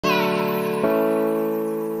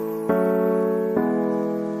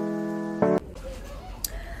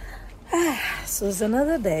So it's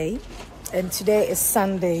another day, and today is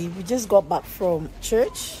Sunday. We just got back from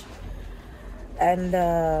church, and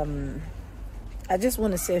I just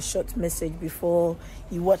want to say a short message before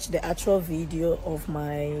you watch the actual video of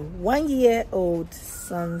my 1-year-old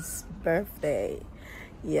son's birthday.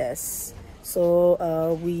 Yes,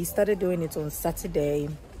 so we started doing it on Saturday,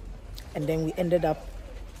 and then we ended up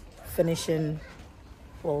finishing,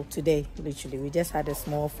 well, today. Literally, we just had a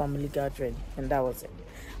small family gathering, and that was it.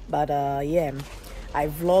 But yeah, I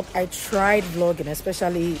tried vlogging,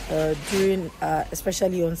 especially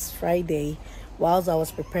especially on Friday, whilst I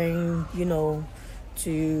was preparing, you know,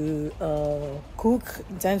 to cook,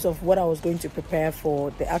 in terms of what I was going to prepare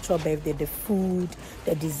for the actual birthday, the food,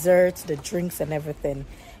 the desserts, the drinks, and everything.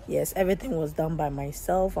 Yes, everything was done by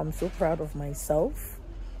myself. I'm so proud of myself.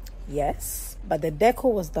 Yes, but the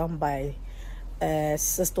decor was done by a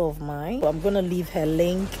sister of mine. So I'm gonna leave her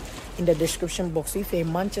link in the description box. So if you're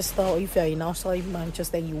in Manchester, or if you're in outside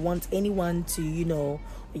Manchester and you want anyone to, you know,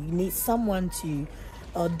 you need someone to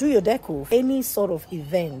do your decor, any sort of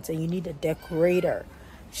event, and you need a decorator,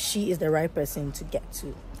 she is the right person to get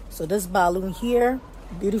to. So this balloon here,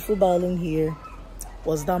 beautiful balloon here,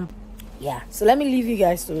 was done. Yeah, so let me leave you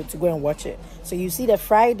guys to go and watch it. So you see the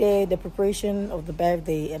Friday, the preparation of the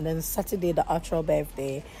birthday, and then Saturday, the actual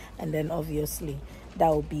birthday, and then obviously that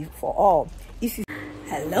will be for all. If you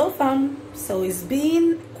hello fam, so it's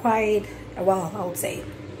been quite a while, I would say,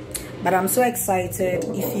 but I'm so excited.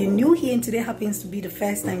 If you're new here and today happens to be the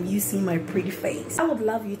first time you see my pretty face, I would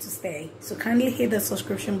love you to stay. So kindly hit the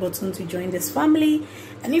subscription button to join this family,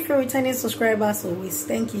 and if you're a returning subscriber, as always,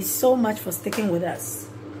 thank you so much for sticking with us.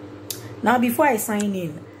 Now, before I sign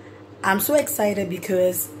in, I'm so excited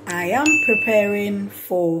because I am preparing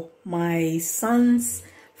for my son's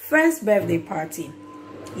first birthday party.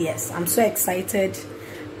 Yes, I'm so excited.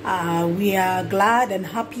 We are glad and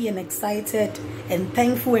happy and excited and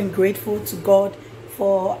thankful and grateful to God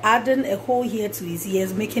for adding a whole year to his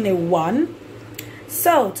years, making it one.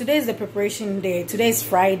 So today is the preparation day. Today is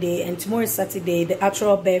Friday and tomorrow is Saturday, the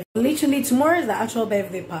actual birthday. Literally, tomorrow is the actual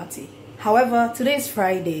birthday party. However, today is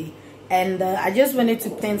Friday. And I just wanted to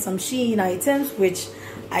plan some Shein items, which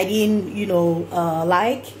I didn't, you know,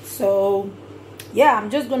 like. So, yeah, I'm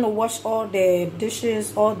just going to wash all the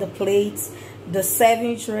dishes, all the plates, the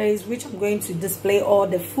serving trays, which I'm going to display all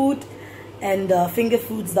the food and finger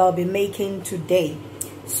foods that I'll be making today.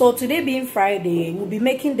 So, today being Friday, we'll be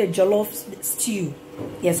making the jollof stew.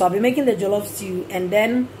 Yes, I'll be making the jollof stew, and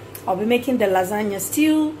then I'll be making the lasagna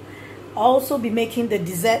stew. I'll also be making the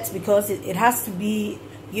desserts, because it has to be...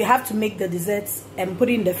 You have to make the desserts and put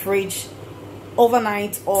it in the fridge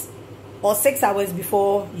overnight or 6 hours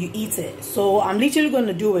before you eat it. So I'm literally going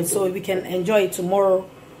to do it so we can enjoy it tomorrow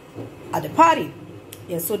at the party.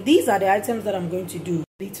 Yeah, so these are the items that I'm going to do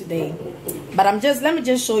today. But let me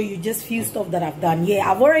just show you just few stuff that I've done. Yeah,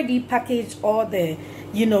 I've already packaged all the,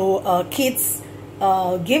 you know, kids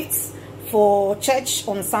gifts for church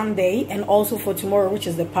on Sunday and also for tomorrow, which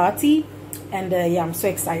is the party. And yeah, I'm so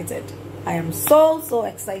excited. I am so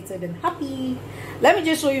excited and happy. Let me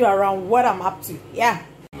just show you around what I'm up to. Yeah,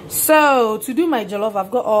 so to do my jollof,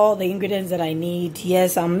 I've got all the ingredients that I need.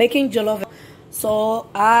 Yes, I'm making jollof. So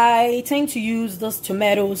I tend to use those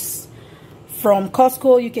tomatoes from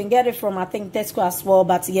Costco. You can get it from, I think, Tesco as well,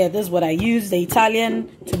 but yeah, this is what I use, the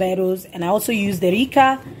Italian tomatoes. And I also use the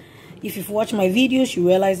rica. If you've watched my videos, you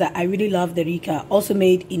realize that I really love the rica, also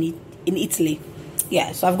made in Italy.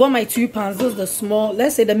 Yeah, so I've got my 2 pans. This is the small,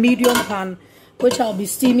 let's say the medium pan, which I'll be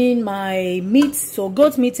steaming my meat, so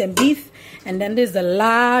goat meat and beef. And then there's the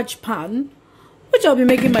large pan, which I'll be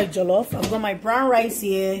making my jollof. I've got my brown rice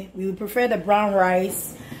here. We would prefer the brown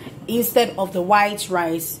rice instead of the white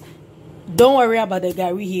rice. Don't worry about the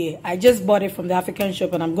gari here. I just bought it from the African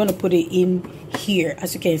shop, and I'm going to put it in here.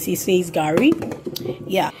 As you can see, it says gari.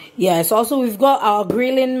 Yeah, so also we've got our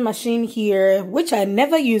grilling machine here, which I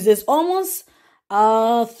never use. It's almost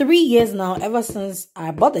 3 years now, ever since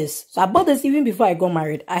I bought this. So I bought this even before I got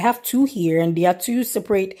married. I have 2 here, and they are 2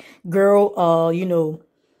 separate girl you know,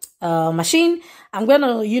 machine. I'm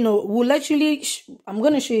gonna, you know, I'm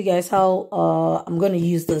gonna show you guys how I'm gonna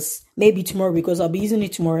use this maybe tomorrow, because I'll be using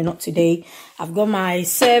it tomorrow, not today. I've got my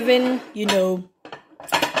 7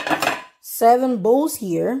 bowls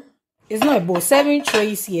here. It's not a bowl, 7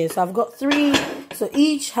 trays here. So I've got 3, so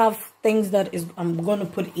each have things that I'm gonna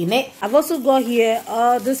put in it. I've also got here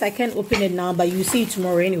this, I can't open it now, but you see it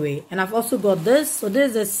tomorrow anyway. And I've also got this. So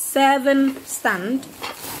there's a 7 stand.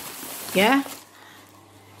 Yeah,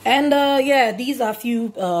 and yeah, these are a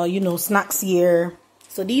few you know, snacks here.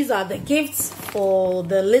 So these are the gifts for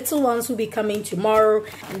the little ones who will be coming tomorrow.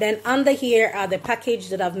 And then under here are the package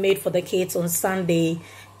that I've made for the kids on Sunday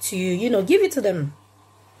to, you know, give it to them.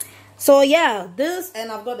 So yeah, this,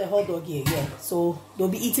 and I've got the hot dog here. Yeah, so they'll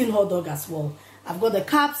be eating hot dog as well. I've got the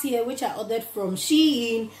cups here, which I ordered from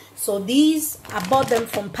Shein. So these, I bought them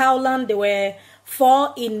from Poundland. They were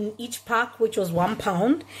 4 in each pack, which was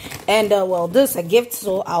 £1. And well, this is a gift,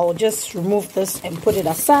 so I'll just remove this and put it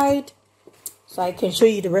aside so I can show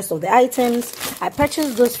you the rest of the items. I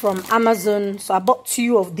purchased this from Amazon, so I bought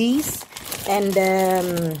 2 of these. And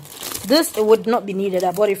this, it would not be needed.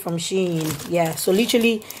 I bought it from Shein. Yeah, so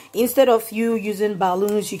literally, instead of you using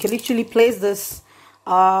balloons, you can literally place this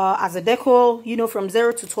as a deco, you know, from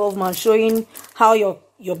 0 to 12 months, showing how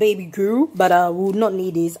your baby grew. But we would not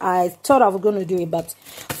need this. I thought I was going to do it, but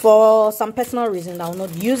for some personal reason, I will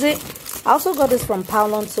not use it. I also got this from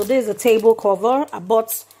Poundland. So there's a table cover. I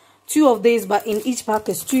bought 2 of these, but in each pack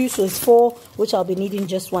is 2, so it's 4, which I'll be needing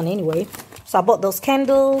just 1 anyway. So I bought those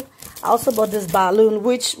candles. I also bought this balloon,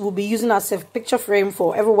 which we'll be using as a picture frame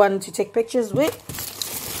for everyone to take pictures with.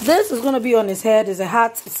 This is going to be on his head. There's a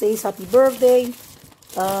hat. It says happy birthday.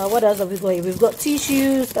 What else have we got here? We've got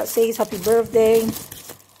tissues that says happy birthday.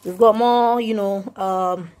 We've got more, you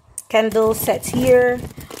know, candle sets here.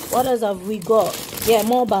 What else have we got? Yeah,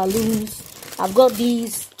 more balloons. I've got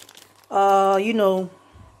these, you know,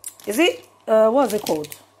 is it, what is it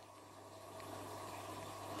called?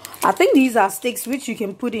 I think these are sticks which you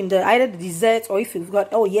can put in the either the dessert, or if you've got,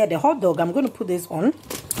 oh yeah, the hot dog. I'm going to put this on.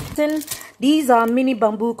 Then these are mini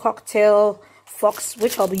bamboo cocktail forks,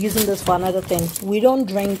 which I'll be using this for another thing. We don't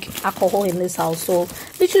drink alcohol in this house, so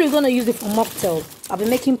literally we're going to use it for mocktail. I'll be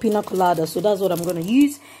making pina colada, so that's what I'm going to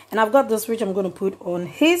use. And I've got this, which I'm going to put on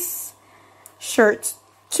his shirt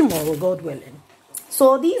tomorrow, God willing.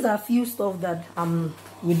 So these are a few stuff that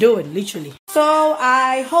we're doing, literally. So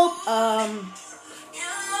I hope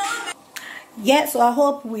yeah, so I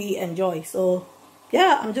hope we enjoy. So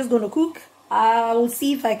yeah, I'm just gonna cook. I will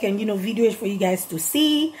see if I can, you know, video it for you guys to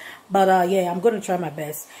see. But yeah, I'm gonna try my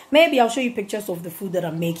best. Maybe I'll show you pictures of the food that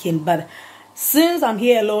I'm making. But since I'm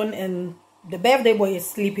here alone and the birthday boy is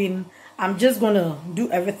sleeping, I'm just gonna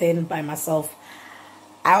do everything by myself.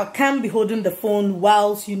 I can't be holding the phone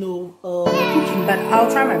whilst, you know, cooking, but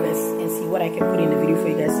I'll try my best and see what I can put in the video for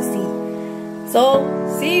you guys to see.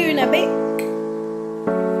 So see you in a bit.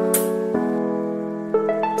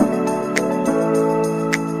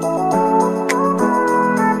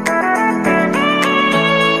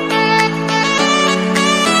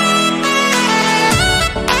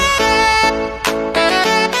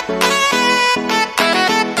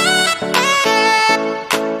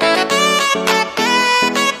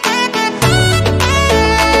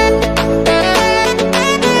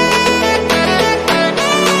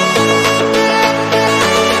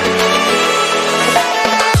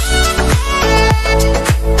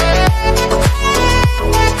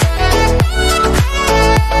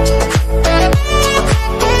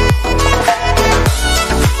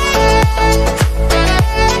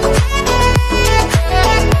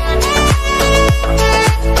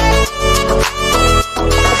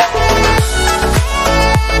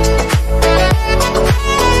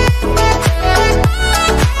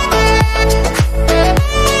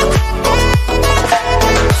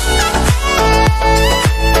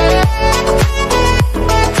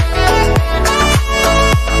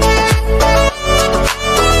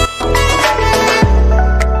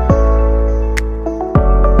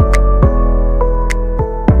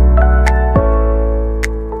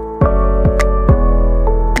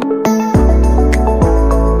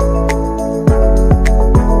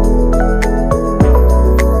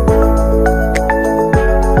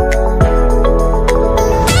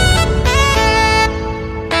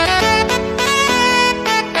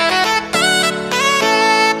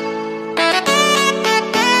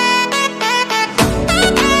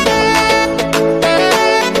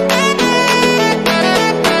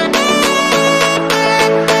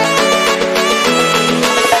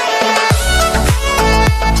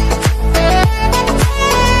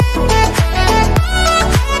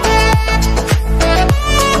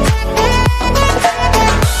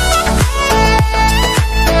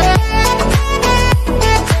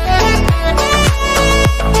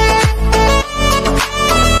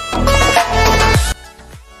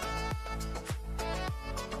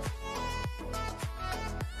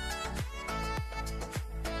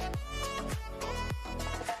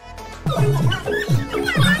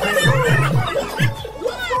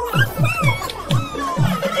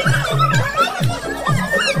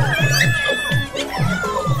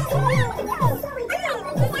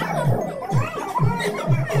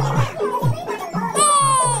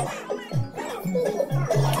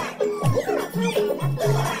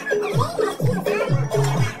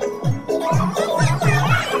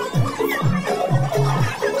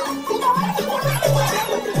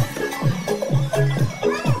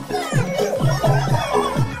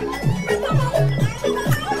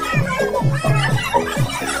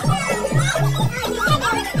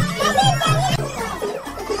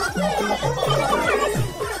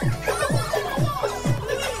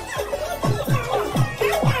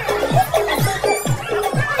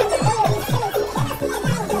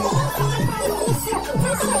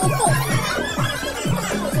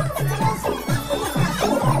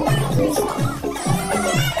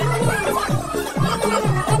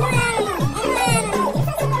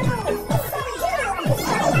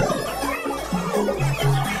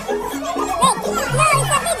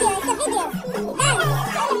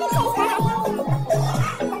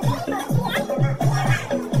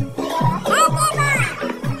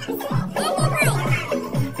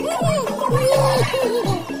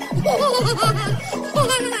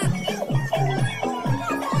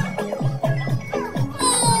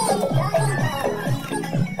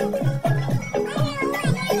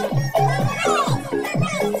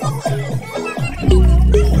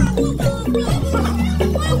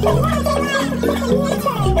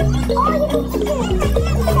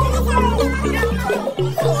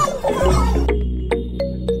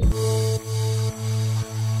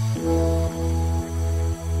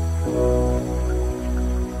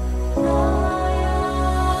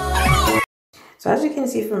 So as you can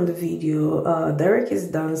see from the video, Derek is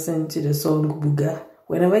dancing to the song Buga.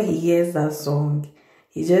 Whenever he hears that song,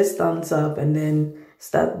 he just stands up and then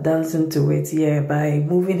start dancing to it, yeah, by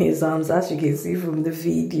moving his arms, as you can see from the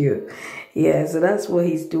video. Yeah, so that's what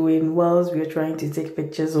he's doing whilst we're trying to take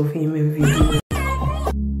pictures of him in video.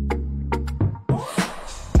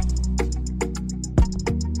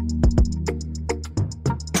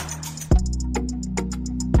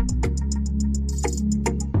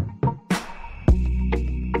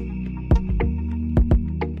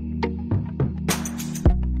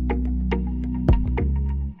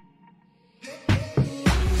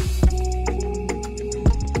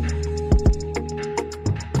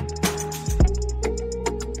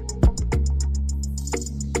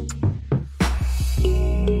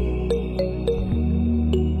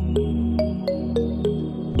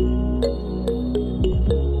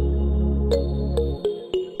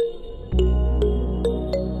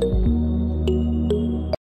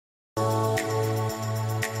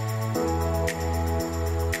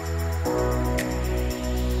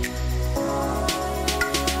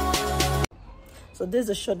 So this is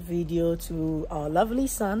a short video to our lovely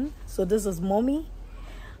son. So this is mommy.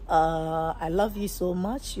 I love you so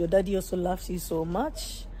much. Your daddy also loves you so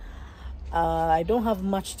much. I don't have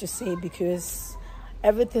much to say because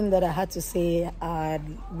everything that I had to say,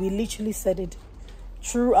 we literally said it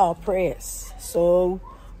through our prayers. So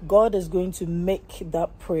God is going to make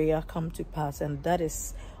that prayer come to pass, and that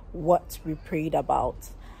is what we prayed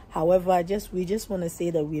about. However, we just want to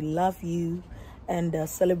say that we love you. And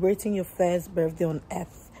celebrating your first birthday on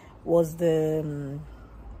earth was I don't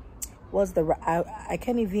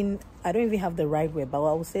even have the right word, but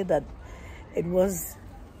I would say that it was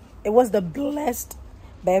the blessed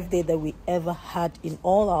birthday that we ever had in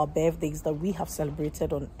all our birthdays that we have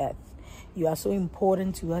celebrated on earth. You are so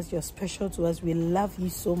important to us. You're special to us. We love you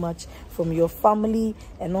so much, from your family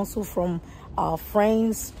and also from our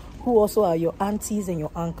friends who also are your aunties and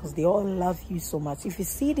your uncles. They all love you so much. If you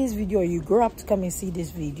see this video or you grow up to come and see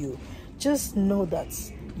this video, just know that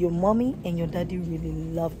your mommy and your daddy really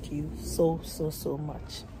loved you so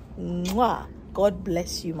much. Mwah! God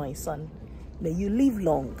bless you, my son. May you live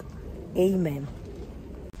long. Amen.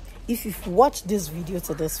 If you've watched this video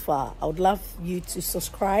to this far, I would love you to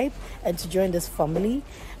subscribe and to join this family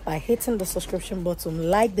by hitting the subscription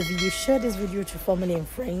button, like the video, share this video to family and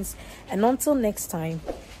friends. And until next time,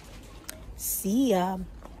 see ya.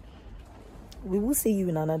 We will see you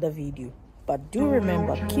in another video. But do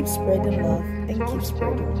remember, keep spreading love and keep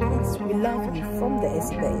spreading peace. We love you from the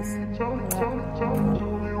SBS.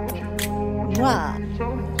 Mwah.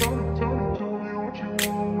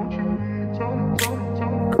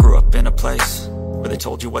 I grew up in a place where they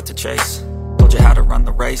told you what to chase, told you how to run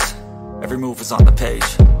the race. Every move was on the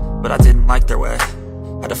page, but I didn't like their way.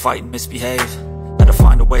 Had to fight and misbehave, had to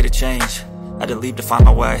find a way to change, had to leave to find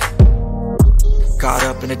my way. Caught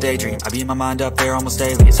up in a daydream, I beat my mind up there almost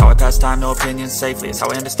daily. It's how I pass time, no opinions safely. It's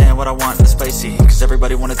how I understand what I want in this place, see. Cause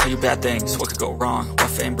everybody wanna tell you bad things, what could go wrong,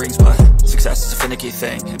 what fame brings. But success is a finicky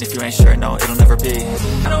thing, and if you ain't sure, no, it'll never be.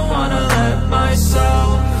 I don't wanna let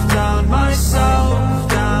myself down,